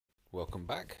Welcome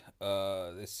back.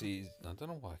 This is. I don't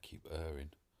know why I keep erring.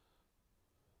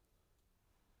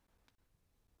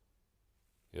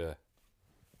 Yeah.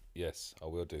 Yes, I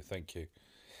will do. Thank you.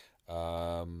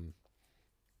 Um,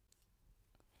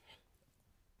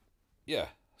 yeah.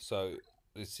 So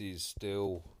this is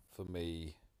still for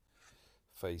me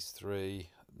phase three.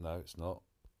 No, it's not.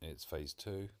 It's phase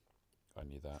two. I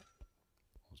knew that.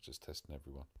 I was just testing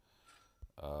everyone.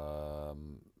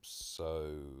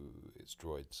 So it's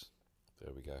droids.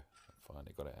 There we go. I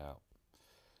finally got it out.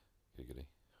 Giggity.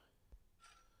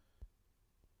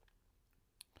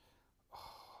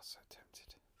 Oh, so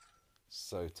tempted.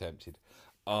 So tempted.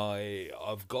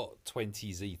 I've got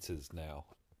 20 Zetas now.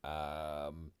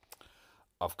 Um,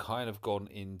 I've kind of gone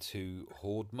into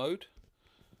horde mode.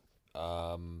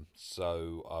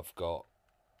 So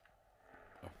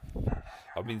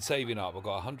I've been saving up. I've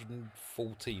got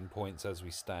 114 points as we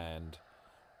stand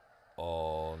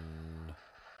on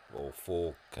or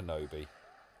for Kenobi.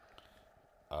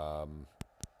 And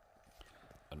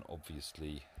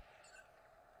obviously,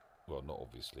 well, not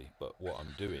obviously, but what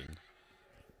I'm doing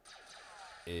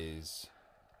is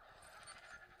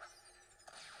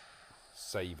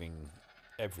saving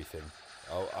everything.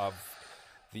 I've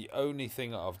the only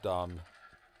thing that I've done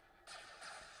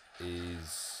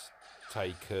is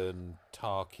taken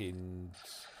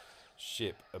Tarkin's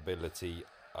ship ability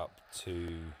up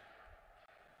to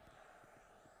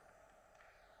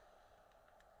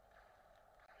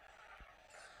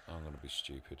I'm gonna be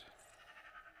stupid.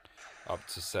 Up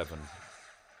to 7.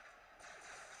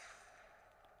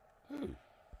 Who?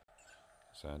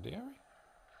 Sandy Harry?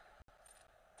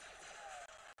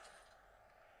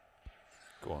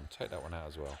 Go on, take that one out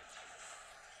as well.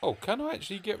 Oh, can I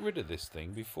actually get rid of this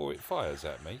thing before it fires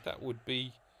at me? That would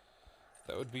be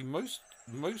most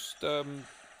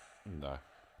no.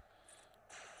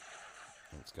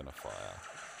 It's gonna fire.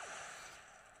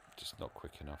 Just not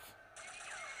quick enough.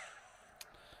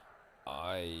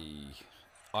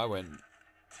 I went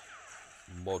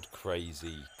mod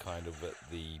crazy kind of at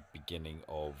the beginning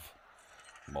of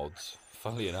mods,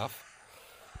 funnily enough.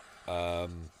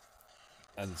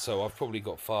 And so I've probably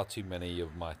got far too many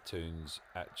of my tunes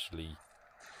actually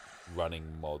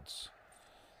running mods.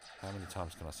 How many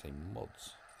times can I say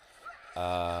mods?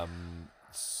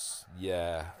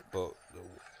 Yeah, but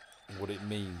what it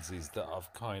means is that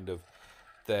I've kind of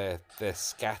they're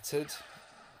scattered.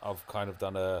 I've kind of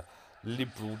done a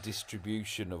liberal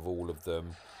distribution of all of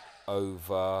them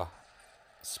over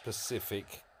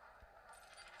specific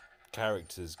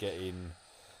characters getting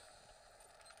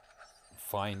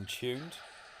fine tuned,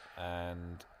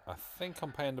 and I think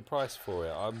I'm paying the price for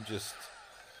it. I'm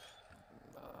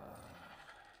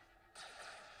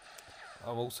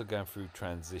also going through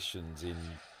transitions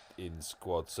in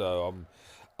squad, so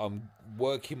I'm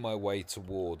working my way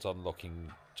towards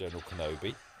unlocking General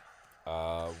Kenobi.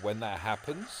 When that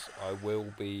happens, I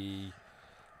will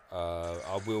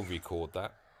record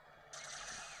that.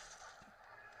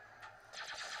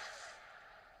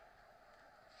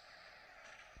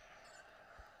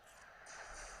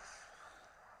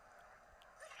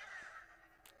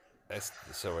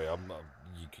 Sorry,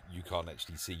 you can't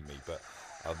actually see me, but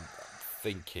I'm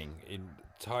thinking in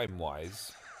time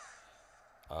wise.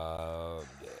 Uh,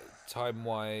 Time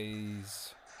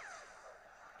wise,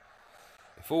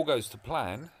 if all goes to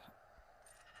plan,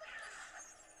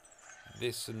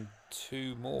 this and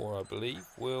 2 more, I believe,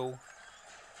 will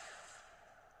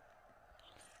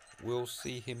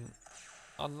see him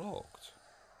unlocked.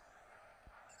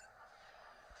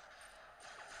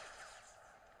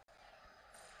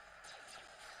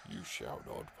 You shall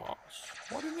not pass.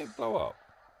 Why didn't it blow up?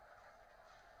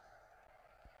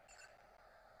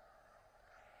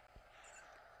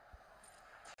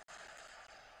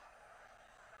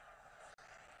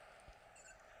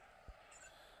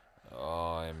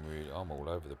 Oh, I'm all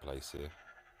over the place here.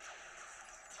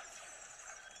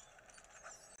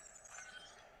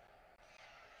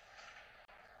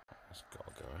 That's got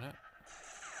to go in it.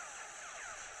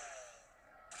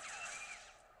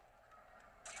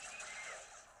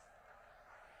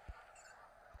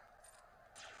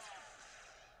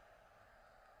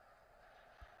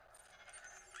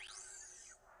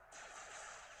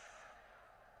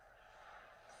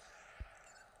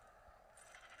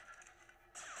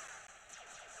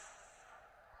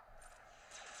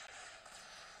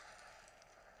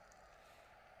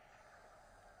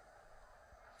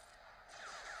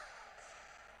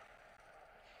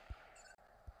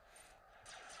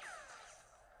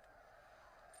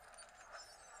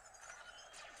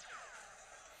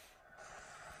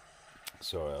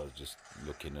 Sorry, I was just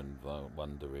looking and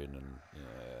wondering, and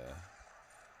yeah.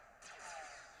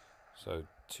 So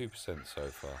 2% so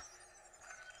far.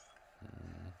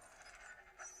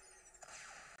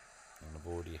 And I've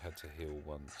already had to heal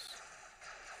once.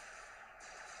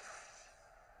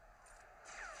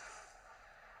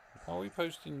 Why are we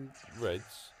posting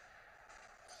reds?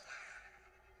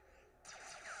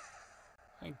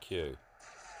 Thank you.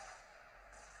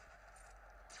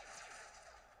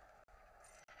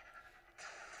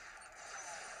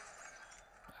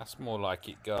 That's more like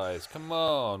it, guys. Come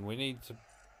on, we need to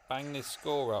bang this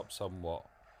score up somewhat.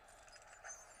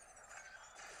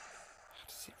 How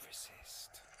does it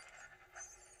resist?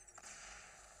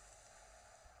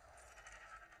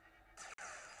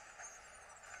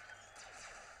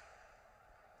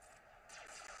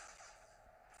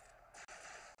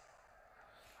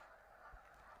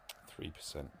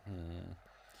 %.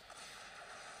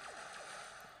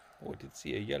 Oh, I did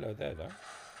see a yellow there, though.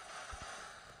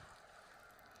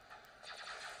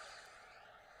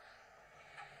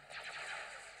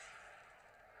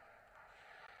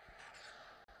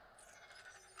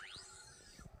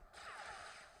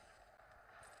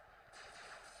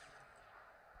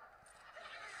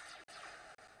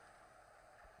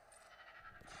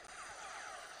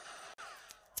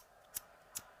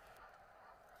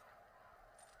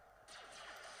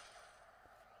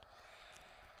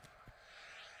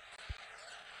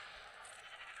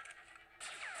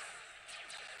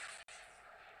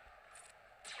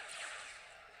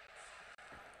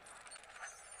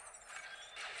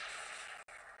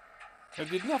 I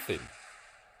did nothing.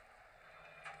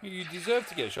 You deserve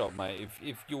to get shot, mate.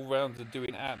 If your rounds are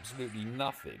doing absolutely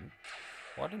nothing,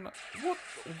 why didn't I? What?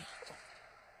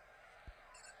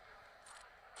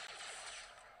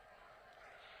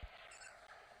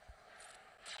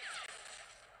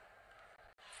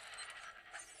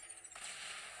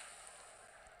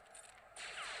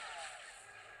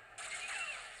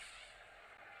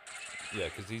 Yeah,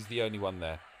 because he's the only one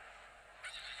there.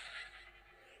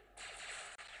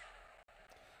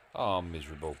 Oh, I'm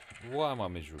miserable. Why am I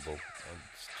miserable?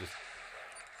 It's just.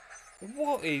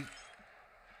 What is?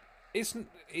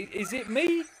 Is it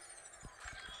me?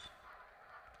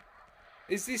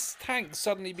 Is this tank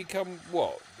suddenly become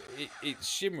what? It's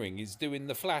shimmering. It's doing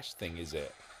the flash thing, is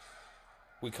it?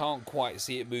 We can't quite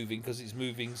see it moving because it's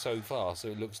moving so fast, so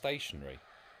it looks stationary.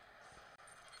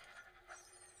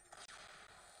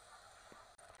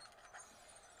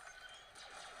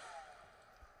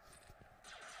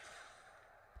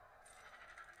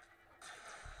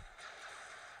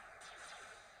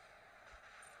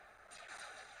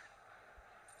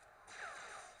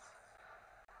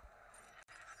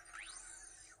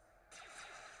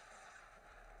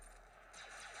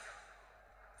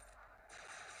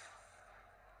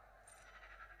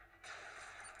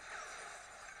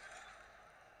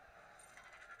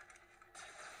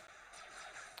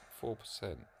 4%.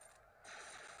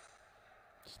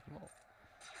 It's not.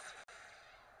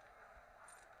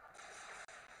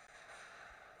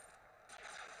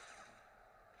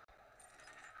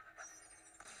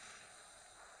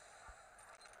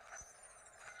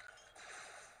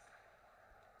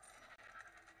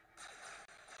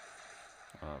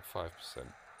 Alright, 5%.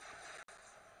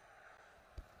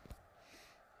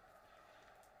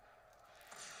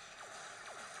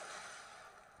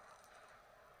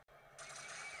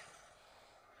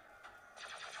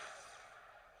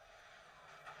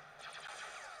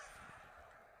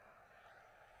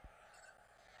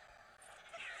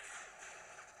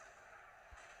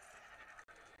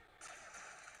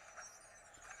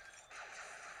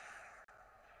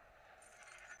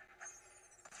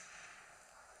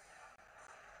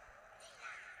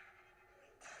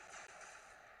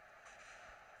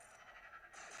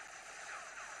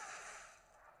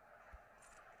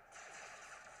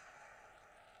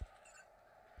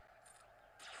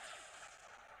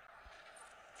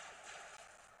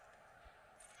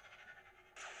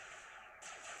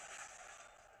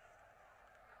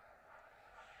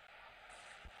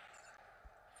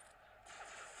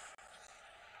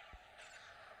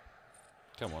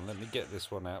 Come on, let me get this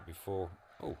one out before...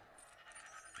 Oh.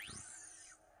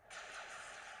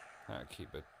 That'll keep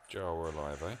a Jawa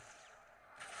alive, eh?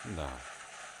 No.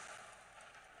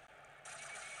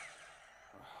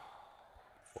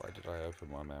 Why did I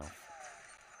open my mouth?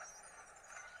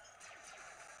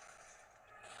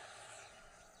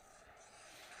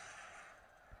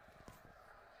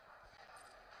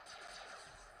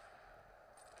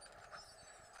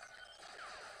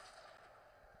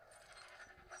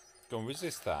 Go and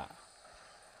resist that.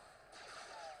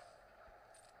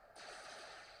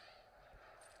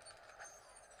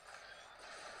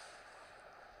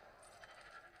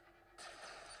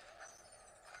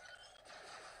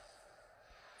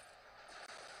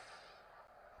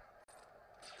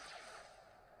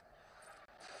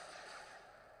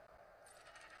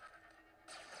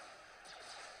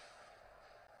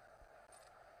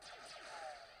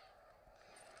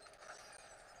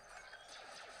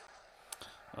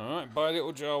 Alright, bye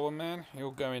little Jawa man.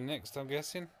 You're going next, I'm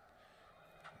guessing.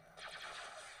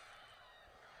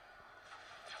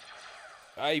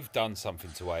 I've done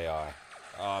something to AI.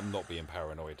 I'm not being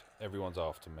paranoid. Everyone's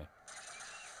after me.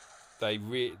 They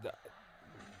really...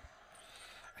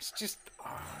 It's just...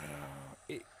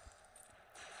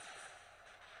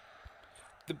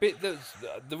 the bit that's...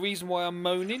 The reason why I'm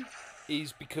moaning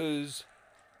is because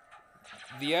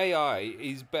the AI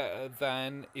is better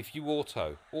than if you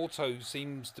auto. Auto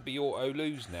seems to be auto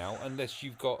lose now unless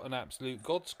you've got an absolute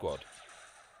god squad.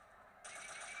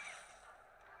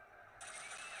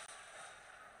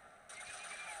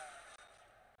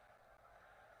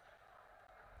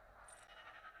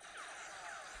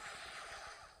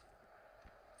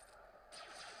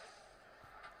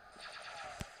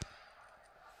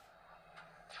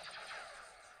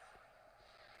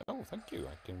 Oh, thank you.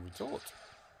 I can retort.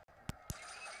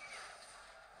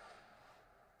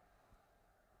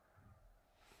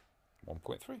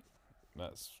 .3.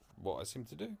 That's what I seem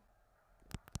to do.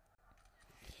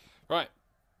 Right.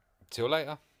 Till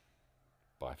later.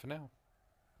 Bye for now.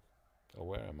 Oh,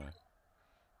 where am I?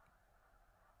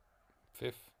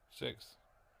 5th, 6th,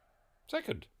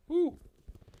 2nd. Woo!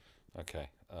 Okay.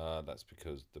 That's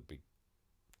because the big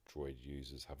droid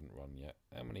users haven't run yet.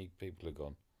 How many people are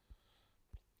gone?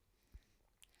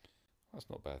 That's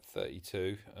not bad.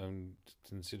 32.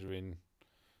 Considering,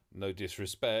 no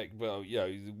disrespect, well, you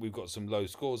know, we've got some low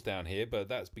scores down here, but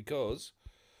that's because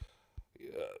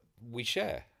we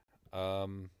share.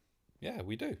 Yeah,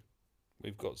 we do.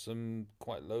 We've got some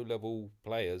quite low-level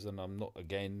players, and I'm not,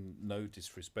 again, no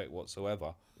disrespect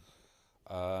whatsoever.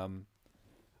 And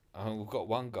we've got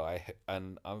one guy,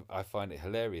 and I find it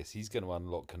hilarious. He's going to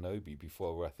unlock Kenobi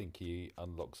before I think he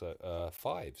unlocks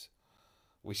 5s,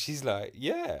 which is like,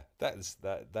 yeah,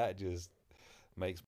 that just makes